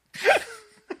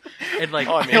And like,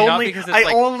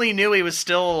 I only knew he was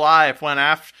still alive when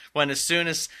as soon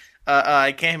as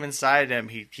I came inside him,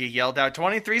 he yelled out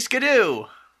 23 skidoo.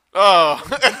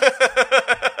 Oh.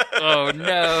 Oh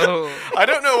no. I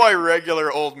don't know why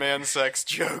regular old man sex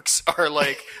jokes are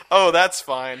like, oh, that's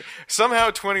fine. Somehow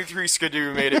 23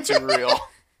 skidoo made it too real.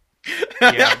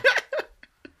 Yeah.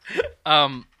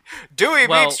 Dewey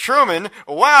beats Truman.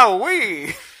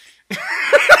 Wowee.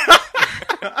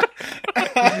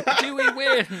 Dewey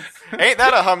wins. Ain't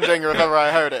that a humdinger if ever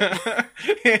I heard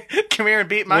it? Come here and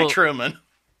beat my Truman.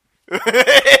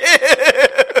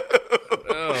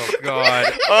 Oh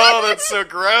god. Oh, that's so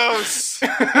gross.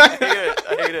 I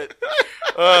hate it.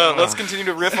 Let's continue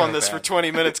to riff on this for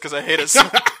 20 minutes because I hate it so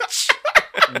much.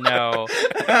 No.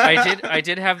 I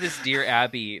did have this Dear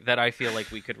Abby that I feel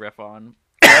like we could riff on.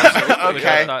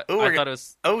 Okay. I thought it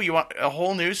was... Oh, you want a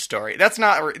whole news story? That's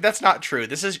not true.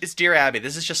 It's Dear Abby.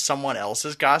 This is just someone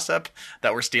else's gossip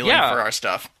that we're stealing for our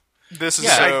stuff. This is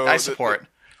I support.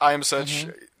 I am such.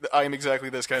 I am exactly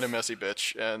this kind of messy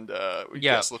bitch. And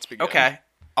yes, let's begin. Okay.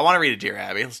 I want to read a Dear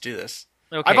Abby. Let's do this.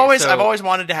 Okay, I've always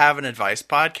wanted to have an advice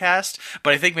podcast,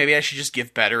 but I think maybe I should just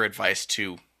give better advice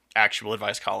to actual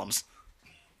advice columns.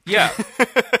 Yeah.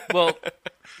 Well,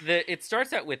 it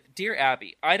starts out with, Dear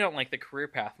Abby, I don't like the career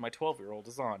path my 12-year-old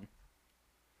is on.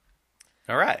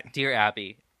 All right. Dear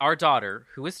Abby, our daughter,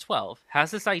 who is 12,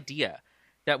 has this idea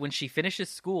that when she finishes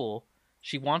school,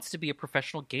 she wants to be a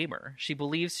professional gamer. She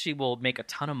believes she will make a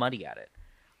ton of money at it.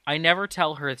 I never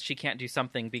tell her she can't do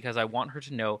something because I want her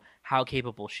to know how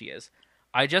capable she is.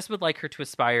 I just would like her to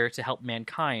aspire to help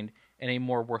mankind in a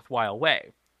more worthwhile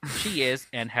way. She is,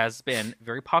 and has been,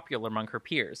 very popular among her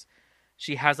peers.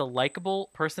 She has a likable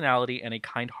personality and a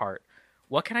kind heart.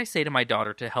 What can I say to my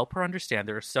daughter to help her understand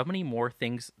there are so many more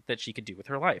things that she could do with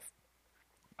her life?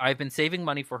 I've been saving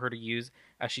money for her to use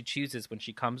as she chooses when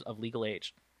she comes of legal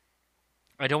age.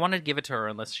 I don't want to give it to her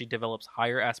unless she develops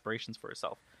higher aspirations for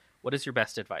herself. What is your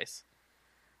best advice?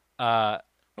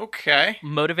 Okay.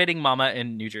 Motivating Mama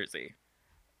in New Jersey.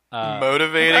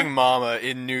 Motivating Mama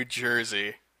in New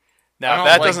Jersey. Now,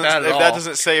 if that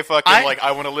doesn't say fucking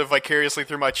I want to live vicariously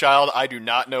through my child, I do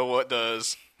not know what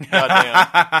does. Goddamn.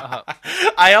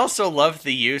 I also love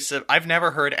the use of. I've never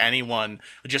heard anyone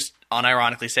just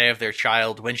unironically say of their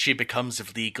child when she becomes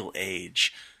of legal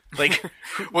age. Like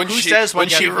when she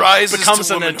rises becomes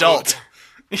to an adult.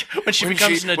 When she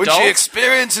becomes an adult, when she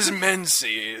experiences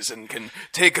menses and can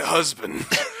take a husband,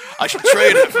 I shall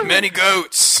trade her for many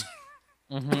goats.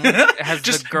 Mm-hmm. Has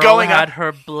just the girl had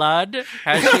her blood?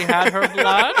 Has she had her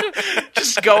blood?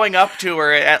 Just going up to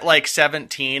her at like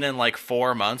 17 and like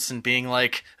 4 months and being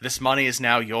like, "This money is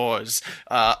now yours.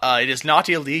 It is not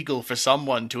illegal for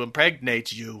someone to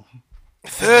impregnate you."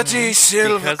 30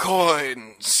 silver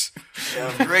coins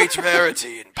of great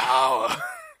rarity and power.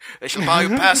 They shall buy you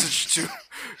passage to the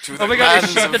Oh my god,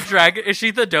 is she the dragon? Is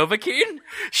she the Dovahkiin?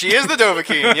 She is the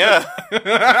Dovahkiin, yeah.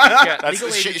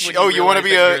 You want to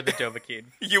be the Dovahkiin.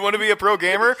 You want to be a pro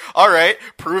gamer? All right,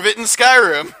 prove it in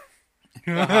Skyrim.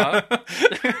 I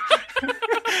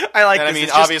like. And I mean,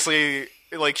 obviously,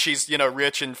 like she's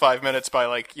rich in 5 minutes by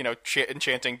like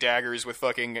enchanting daggers with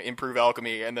fucking improve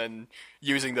alchemy, and then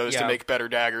using those to make better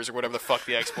daggers or whatever the fuck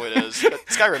the exploit is.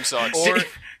 Skyrim sucks.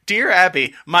 Dear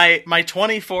Abby, my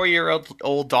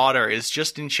 24-year-old daughter is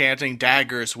just enchanting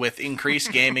daggers with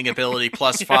increased gaming ability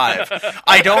 +5.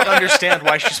 I don't understand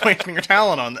why she's wasting her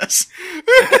talent on this.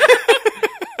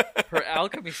 Her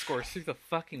alchemy score's through the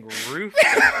fucking roof.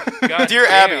 God Dear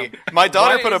damn. Abby, my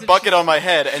daughter put a bucket on my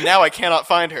head, and now I cannot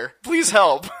find her. Please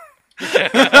help.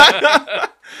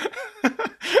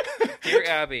 Dear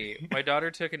Abby, my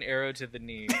daughter took an arrow to the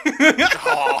knee.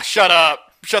 Oh, shut up.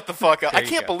 Shut the fuck up. I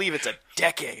can't go. believe it's a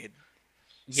decade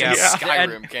since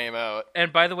Skyrim came out.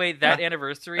 And by the way, that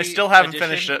anniversary I still haven't edition,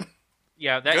 finished it.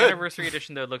 Yeah, that anniversary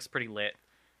edition, though, looks pretty lit.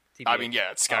 TBH. I mean, yeah,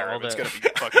 it's Skyrim. It's going to be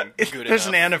fucking good There's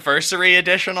enough. an anniversary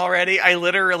edition already. I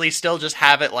literally still just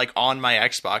have it like on my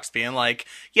Xbox being like,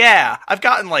 yeah, I've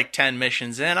gotten like 10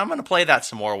 missions in. I'm going to play that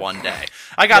some more one day.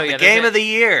 I got the game of the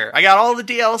year. I got all the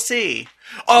DLC.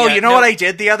 Oh, what I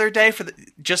did the other day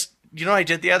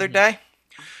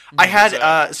I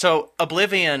had so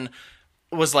Oblivion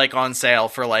was like on sale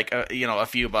for like a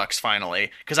few bucks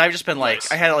finally, because I've just been like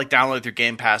I had to like download through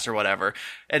Game Pass or whatever,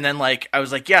 and then like I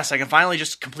was like, yes, I can finally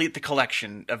just complete the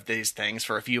collection of these things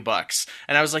for a few bucks,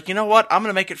 and I was like, you know what, I'm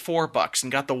gonna make it $4,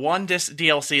 and got the one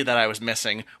DLC that I was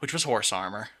missing, which was horse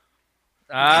armor.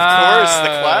 Of course, the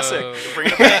classic.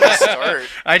 Bring it back to the start.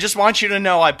 I just want you to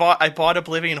know I bought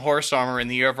Oblivion horse armor in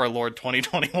the year of our Lord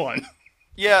 2021.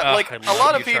 Yeah, like a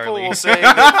lot of people will say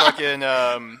that fucking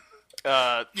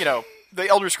the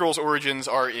Elder Scrolls Origins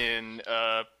are in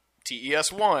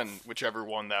TES1, whichever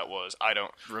one that was. I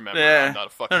don't remember. I'm not a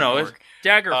fucking org.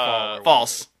 Daggerfall.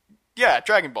 False. Yeah,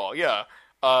 Dragon Ball, yeah.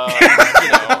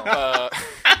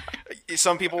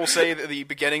 Some people will say that the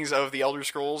beginnings of the Elder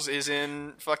Scrolls is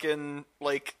in fucking,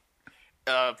 like...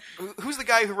 who's the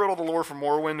guy who wrote all the lore for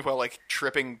Morrowind while, like,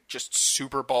 tripping just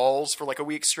super balls for, like, a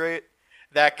week straight?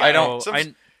 That guy.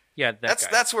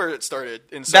 That's where it started.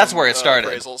 That's where it started.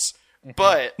 Appraisals.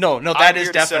 But no, that is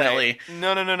definitely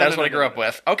no. That's what I grew up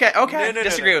with. Okay.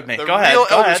 Disagree with me. The Go ahead. real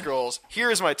Elder Scrolls.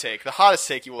 Here is my take. The hottest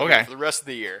take you will hear for the rest of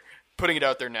the year. Putting it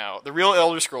out there now. The real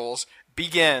Elder Scrolls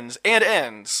begins and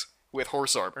ends with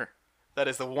horse armor. That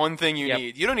is the one thing you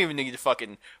need. You don't even need to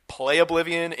fucking play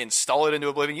Oblivion, install it into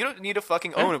Oblivion. You don't need to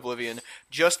fucking own Oblivion.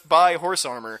 Just buy horse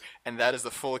armor, and that is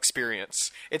the full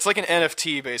experience. It's like an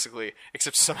NFT basically,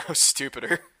 except somehow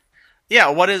stupider. Yeah,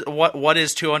 what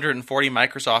is 240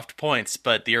 Microsoft points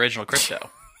but the original crypto?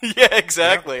 Yeah,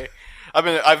 exactly. Yeah.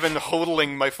 I've been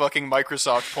hodling my fucking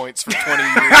Microsoft points for 20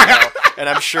 years now, and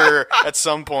I'm sure at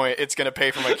some point it's going to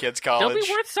pay for my kids' college. They'll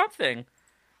be worth something.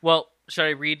 Well, should I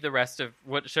read the rest of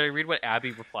what? Should I read what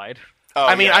Abby replied? Oh,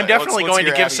 I'm definitely going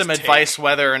to give Abby's some advice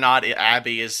whether or not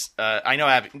Abby is. I know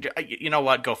Abby. You know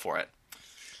what? Go for it.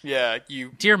 Yeah,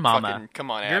 you. Dear Mama, come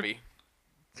on, Abby.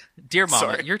 Dear Mama,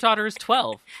 Sorry. Your daughter is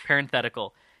 12.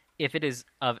 Parenthetical. If it is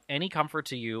of any comfort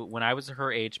to you, when I was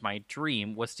her age, my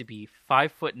dream was to be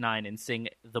 5'9" and sing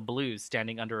the blues,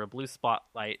 standing under a blue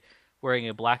spotlight, wearing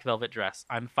a black velvet dress.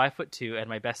 I'm 5'2", and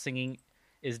my best singing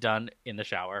is done in the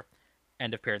shower.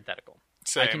 End of parenthetical.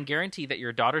 Same. I can guarantee that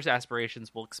your daughter's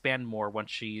aspirations will expand more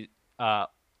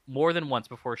more than once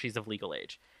before she's of legal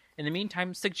age. In the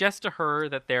meantime, suggest to her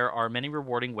that there are many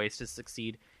rewarding ways to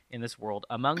succeed in this world.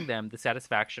 Among them, the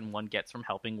satisfaction one gets from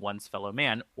helping one's fellow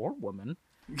man or woman,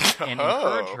 and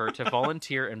encourage her to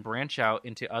volunteer and branch out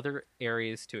into other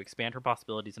areas to expand her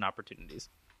possibilities and opportunities.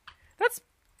 That's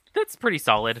pretty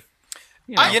solid.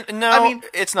 You know.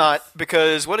 It's not,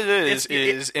 because what it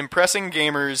is impressing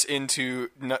gamers into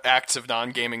acts of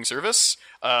non-gaming service.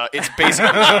 It's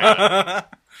basically China.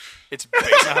 It's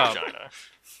basically China.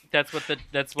 That's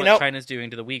what China's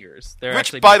doing to the Uyghurs. They're Which,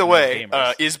 actually by the way,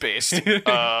 gamers. is based.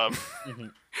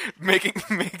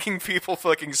 Making people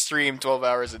fucking stream 12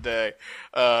 hours a day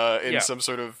in some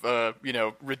sort of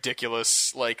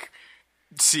ridiculous, like,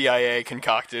 CIA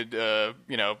concocted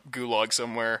gulag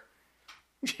somewhere.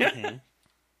 Mm-hmm.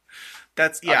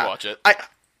 I'd watch it.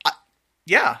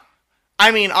 Yeah.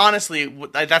 I mean, honestly,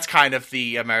 that's kind of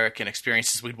the American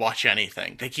experience, is we'd watch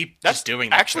anything. They keep just doing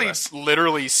that. Actually, to us.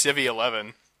 literally Civi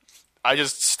 11. I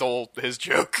just stole his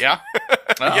joke. Yeah?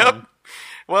 Yep.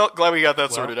 Well, glad we got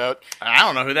that sorted out. I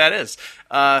don't know who that is.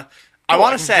 I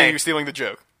want to say... You're stealing the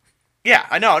joke. Yeah,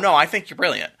 I know. No, I think you're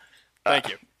brilliant. Thank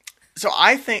you. So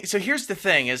here's the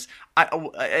thing is,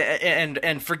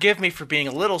 and forgive me for being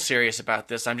a little serious about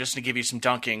this. I'm just going to give you some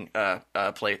dunking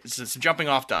some jumping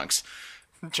off dunks.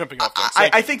 Jumping off dunks.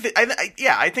 I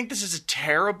think this is a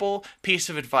terrible piece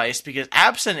of advice, because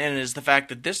absent in it is the fact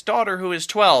that this daughter, who is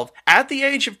 12, at the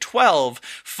age of 12,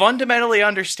 fundamentally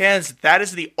understands that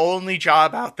is the only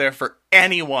job out there for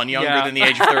anyone younger than the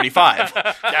age of 35.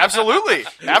 Absolutely.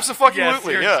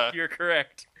 Absolutely. Yes, you're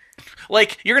correct.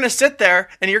 Like, you're going to sit there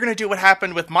and you're going to do what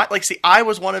happened with my, like, see, I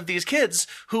was one of these kids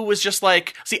who was just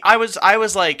like, I was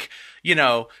like,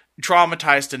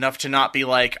 traumatized enough to not be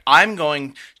like, I'm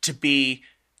going to be,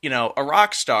 a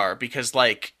rock star, because,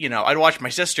 like, I'd watch my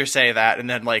sister say that and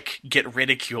then, like, get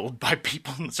ridiculed by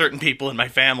certain people in my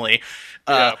family,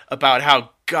 about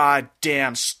how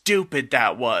goddamn stupid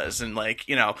that was, and, like,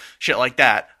 shit like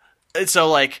that. And so,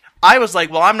 like, I was like,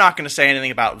 well, I'm not going to say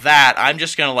anything about that. I'm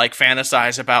just going to, like,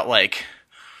 fantasize about, like,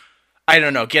 I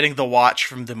don't know, getting the watch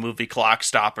from the movie Clock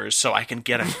Stoppers so I can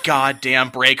get a goddamn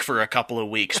break for a couple of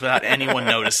weeks without anyone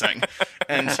noticing.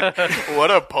 And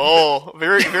what a pull.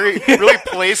 Very, very, really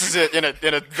places it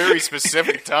in a very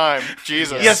specific time.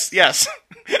 Jesus. Yes.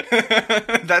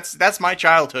 That's my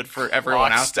childhood for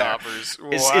everyone Clock out Stoppers. there.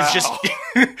 Wow.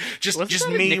 It's just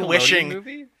me wishing.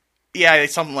 Movie? Yeah,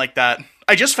 something like that.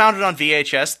 I just found it on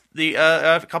VHS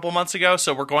a couple months ago,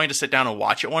 so we're going to sit down and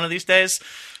watch it one of these days.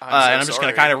 And I'm just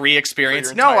going to kind of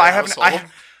re-experience. No, I haven't.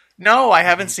 I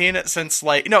haven't seen it since,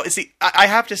 like, see, I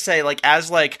have to say, like,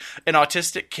 as, like, an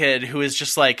autistic kid who is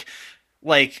just like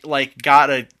got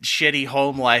a shitty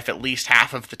home life at least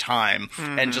half of the time,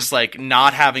 and just, like,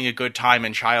 not having a good time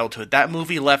in childhood, that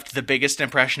movie left the biggest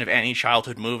impression of any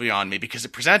childhood movie on me, because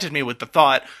it presented me with the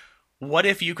thought, what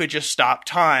if you could just stop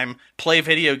time, play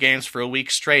video games for a week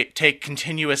straight, take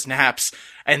continuous naps,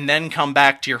 and then come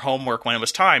back to your homework when it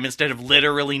was time, instead of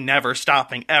literally never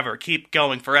stopping ever, keep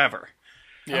going forever?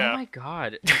 Yeah. Oh my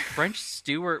god, French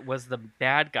Stewart was the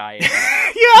bad guy.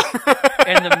 Yeah.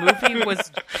 And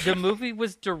the movie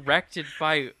was directed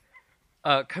by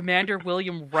Commander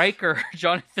William Riker,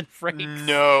 Jonathan Frakes.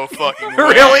 No fucking way.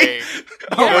 Really?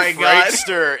 Oh The my god.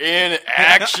 Frakester in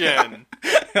action.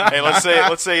 Hey, let's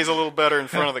say he's a little better in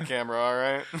front of the camera, all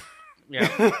right? Yeah.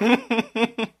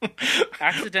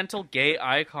 Accidental gay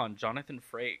icon, Jonathan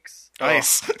Frakes.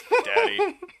 Nice.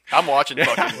 Daddy. I'm watching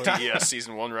fucking TES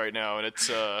season 1 right now, and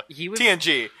it's He was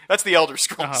TNG. That's the Elder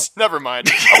Scrolls. Never mind.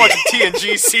 I'm watching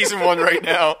TNG season 1 right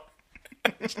now.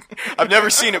 I've never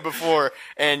seen it before,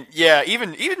 and yeah,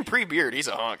 even pre-beard, he's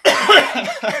a hunk.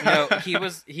 No,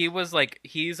 he's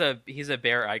a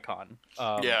bear icon.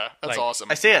 Yeah, that's awesome.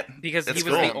 I see it Because That's he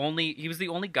was cool. the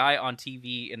only guy on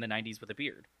TV in the 90s with a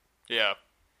beard. Yeah.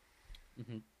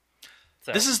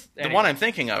 So, This is the anyway. one I'm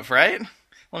thinking of, right?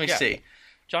 Let me Yeah. see.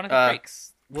 Jonathan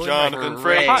Frakes. Jonathan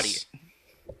Frakes. Hottie.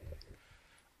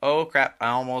 Oh crap! I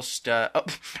almost.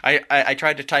 I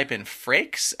tried to type in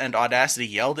Frakes, and Audacity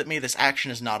yelled at me. This action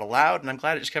is not allowed, and I'm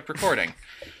glad it just kept recording.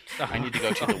 I need to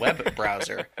go to the web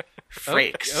browser.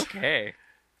 Frakes. Okay.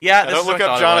 Yeah, Now this don't is look what I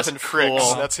up thought Jonathan it was. Frakes.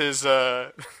 Cool. That's his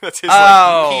Oh.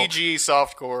 like PG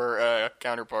softcore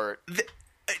counterpart.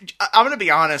 I'm gonna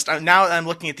be honest. Now I'm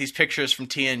looking at these pictures from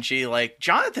TNG. Like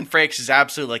Jonathan Frakes is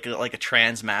absolutely like a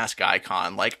trans mask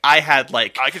icon. Like I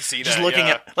could see just that, looking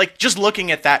yeah. at looking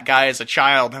at that guy as a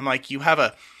child. I'm like, you have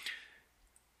a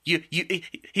he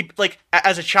like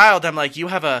as a child. I'm like, you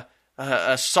have a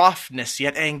softness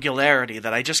yet angularity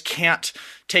that I just can't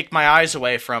take my eyes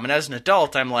away from. And as an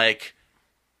adult, I'm like,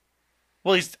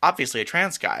 well, he's obviously a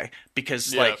trans guy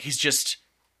because like he's just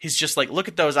like, look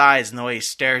at those eyes and the way he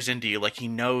stares into you, like he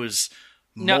knows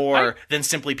more than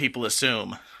simply people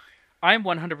assume. I'm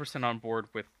 100% on board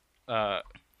with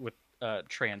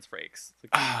trans Frakes.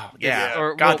 Oh yeah,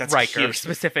 Or God, that's Riker huge.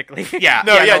 specifically. Yeah,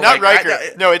 No, yeah, not like,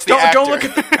 Riker. No, it's the actor. Don't look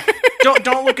at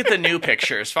don't look at the new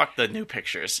pictures. Fuck the new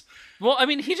pictures. Well, I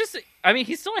mean, he's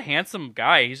still a handsome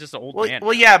guy. He's just an old man.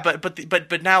 Well, yeah,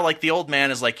 but now like the old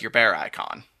man is like your bear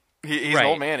icon. He's Right. an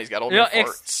old man. He's got old man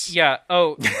farts. Yeah.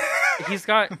 Oh, he's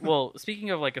got. Well, speaking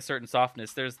of like a certain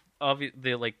softness, there's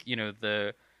the like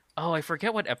the. Oh, I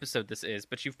forget what episode this is,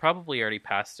 but you've probably already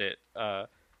passed it,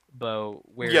 Bo.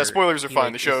 Where Yeah, spoilers are he, fine.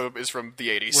 like, The show is from the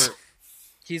 80s. where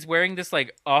he's wearing this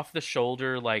like off the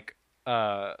shoulder like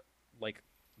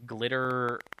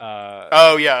glitter.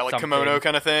 Oh yeah, like something. kimono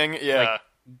kind of thing. Yeah. Like,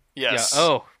 Yes. Yeah.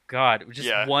 Oh God, just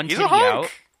yeah. one He's titty a hunk.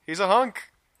 out. He's a hunk.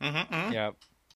 Mm-hmm. Yeah.